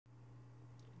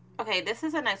Okay, this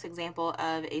is a nice example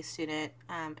of a student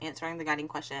answering the guiding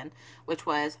question, which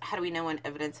was, how do we know when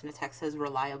evidence in a text is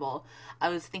reliable? I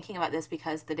was thinking about this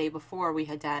because the day before we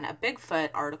had done a Bigfoot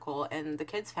article, and the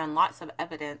kids found lots of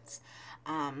evidence,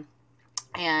 um,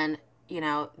 and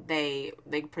they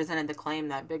presented the claim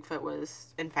that Bigfoot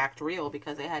was in fact real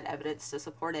because they had evidence to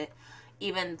support it.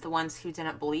 Even the ones who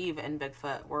didn't believe in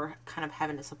Bigfoot were kind of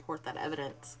having to support that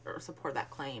evidence or support that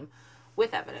claim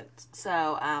with evidence.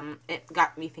 So it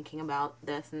got me thinking about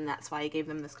this, and that's why I gave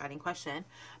them this guiding question.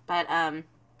 But I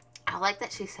like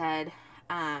that she said,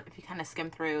 if you kind of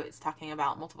skim through, it's talking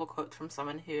about multiple quotes from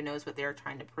someone who knows what they're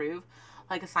trying to prove,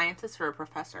 like a scientist or a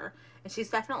professor. And she's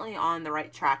definitely on the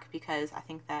right track because I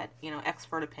think that,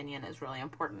 expert opinion is really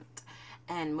important.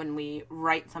 And when we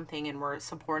write something and we're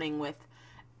supporting with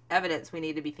evidence, we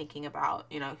need to be thinking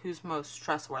about, who's most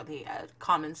trustworthy, a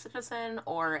common citizen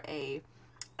or a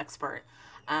expert.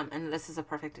 And this is a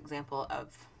perfect example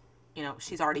of,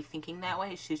 she's already thinking that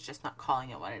way. She's just not calling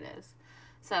it what it is.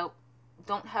 So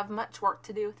don't have much work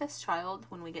to do with this child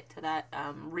when we get to that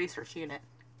research unit.